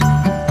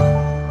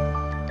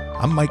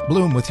I'm Mike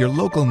Bloom with your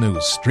local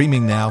news,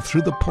 streaming now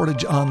through the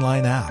Portage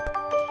Online app.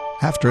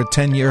 After a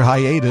 10-year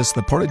hiatus,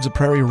 the Portage la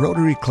Prairie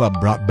Rotary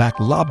Club brought back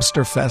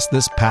Lobster Fest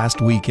this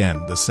past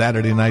weekend. The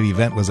Saturday night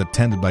event was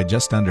attended by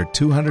just under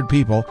 200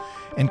 people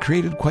and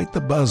created quite the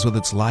buzz with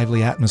its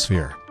lively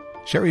atmosphere.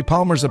 Sherry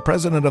Palmer's the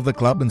president of the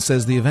club and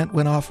says the event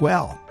went off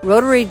well.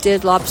 Rotary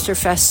did Lobster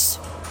Fest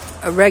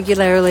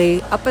regularly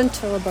up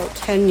until about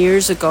 10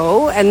 years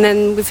ago, and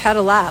then we've had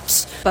a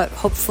lapse, but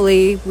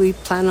hopefully we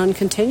plan on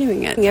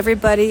continuing it.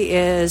 Everybody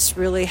is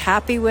really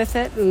happy with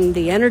it, and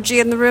the energy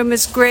in the room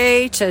is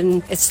great,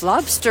 and it's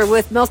lobster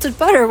with melted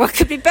butter. What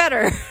could be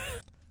better?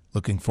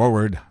 Looking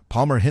forward,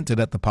 Palmer hinted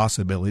at the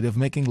possibility of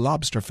making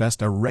Lobster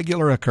Fest a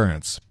regular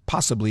occurrence,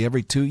 possibly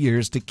every 2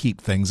 years to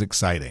keep things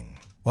exciting.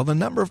 While the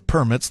number of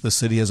permits the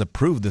city has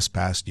approved this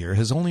past year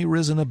has only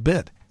risen a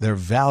bit, their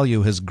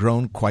value has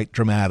grown quite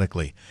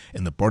dramatically.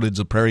 In the Portage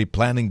la Prairie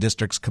Planning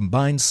District's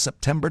combined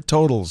September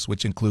totals,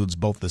 which includes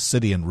both the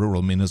city and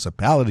rural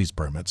municipalities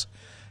permits,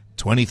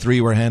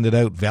 23 were handed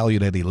out,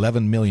 valued at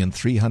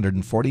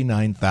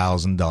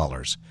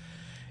 $11,349,000.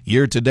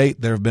 Year to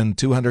date, there have been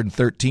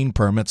 213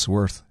 permits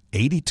worth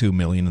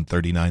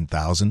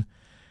 $82,039,000.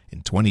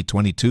 In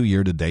 2022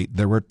 year-to-date,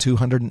 there were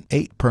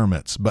 208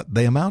 permits, but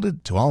they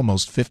amounted to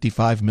almost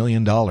 $55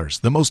 million.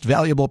 The most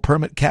valuable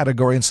permit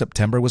category in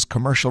September was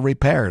commercial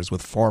repairs,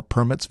 with 4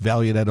 permits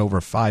valued at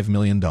over $5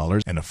 million.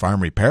 And a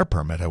farm repair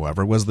permit,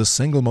 however, was the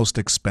single most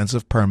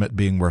expensive permit,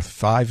 being worth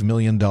 $5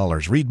 million.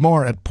 Read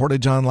more at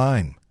Portage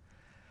Online.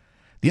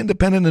 The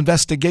Independent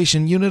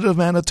Investigation Unit of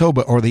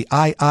Manitoba, or the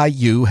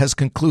IIU, has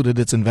concluded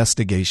its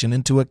investigation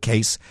into a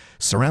case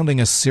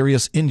surrounding a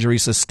serious injury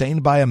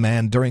sustained by a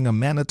man during a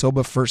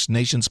Manitoba First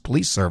Nations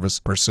Police Service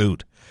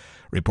pursuit.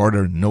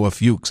 Reporter Noah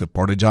Fuchs of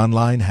Portage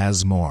Online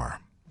has more.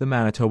 The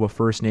Manitoba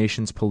First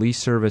Nations Police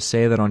Service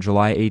say that on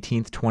July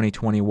 18,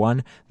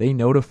 2021, they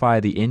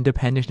notified the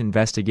Independent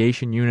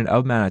Investigation Unit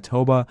of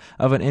Manitoba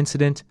of an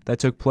incident that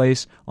took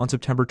place on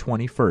September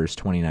 21,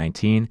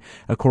 2019.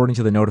 According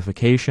to the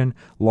notification,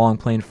 Long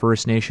Plain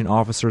First Nation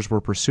officers were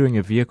pursuing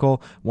a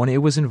vehicle when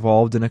it was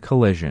involved in a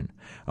collision.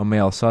 A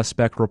male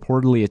suspect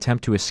reportedly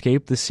attempted to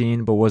escape the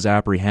scene but was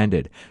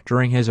apprehended.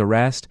 During his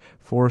arrest,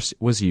 force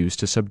was used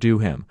to subdue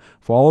him.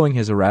 Following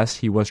his arrest,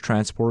 he was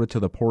transported to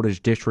the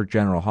Portage District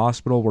General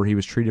Hospital, where he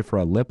was treated for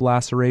a lip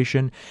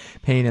laceration,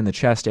 pain in the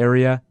chest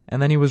area, and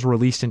then he was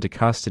released into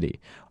custody.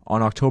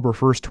 On October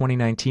 1,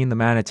 2019, the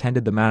man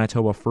attended the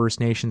Manitoba First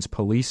Nations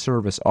Police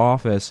Service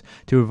office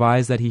to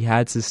advise that he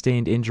had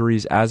sustained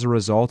injuries as a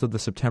result of the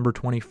September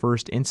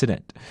 21st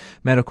incident.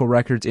 Medical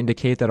records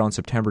indicate that on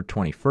September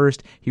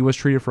 21st, he was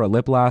treated for a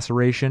lip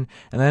laceration,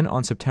 and then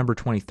on September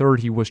 23rd,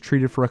 he was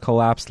treated for a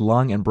collapsed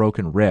lung and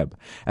broken rib.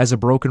 As a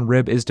broken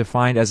rib is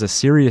defined as a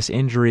serious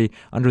injury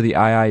under the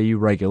IIU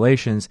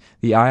regulations,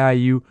 the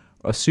IIU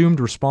assumed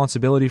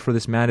responsibility for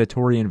this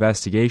mandatory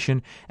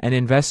investigation, and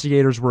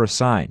investigators were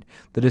assigned.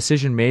 The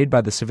decision made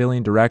by the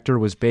civilian director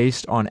was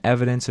based on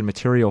evidence and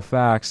material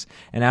facts,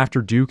 and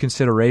after due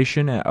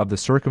consideration of the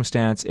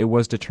circumstance, it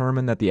was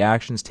determined that the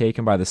actions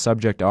taken by the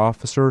subject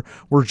officer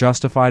were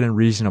justified and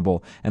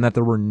reasonable, and that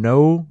there were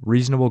no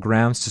reasonable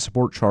grounds to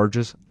support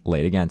charges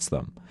laid against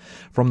them.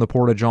 From the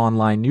Portage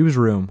Online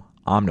newsroom,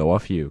 I'm Noah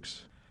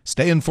Fuchs.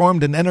 Stay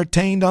informed and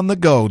entertained on the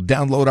go.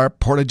 Download our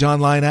Portage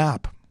Online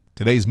app.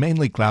 Today's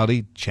mainly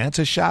cloudy, chance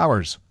of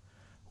showers.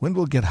 Wind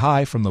will get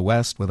high from the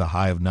west with a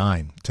high of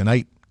 9.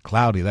 Tonight,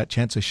 cloudy. That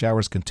chance of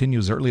showers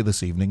continues early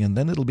this evening, and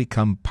then it'll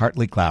become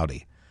partly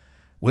cloudy.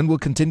 Wind will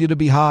continue to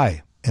be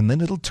high, and then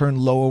it'll turn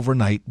low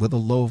overnight with a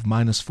low of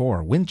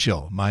 -4. Wind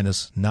chill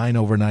 -9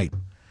 overnight.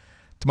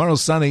 Tomorrow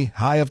sunny,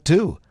 high of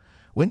 2.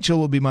 Wind chill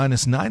will be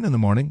 -9 in the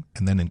morning,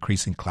 and then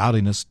increasing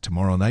cloudiness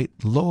tomorrow night,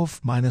 low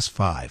of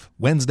 -5.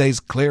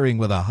 Wednesday's clearing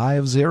with a high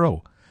of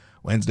 0.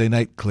 Wednesday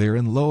night clear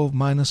and low of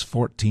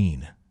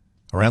 -14.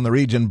 Around the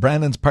region,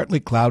 Brandon's partly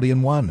cloudy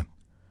and 1.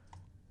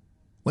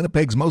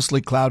 Winnipeg's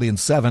mostly cloudy and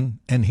 7,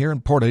 and here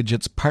in Portage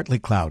it's partly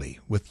cloudy,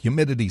 with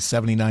humidity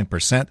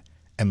 79%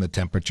 and the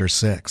temperature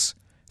 6.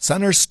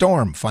 Sun or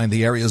storm, find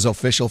the area's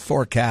official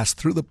forecast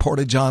through the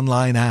Portage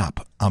Online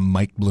app. I'm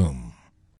Mike Bloom.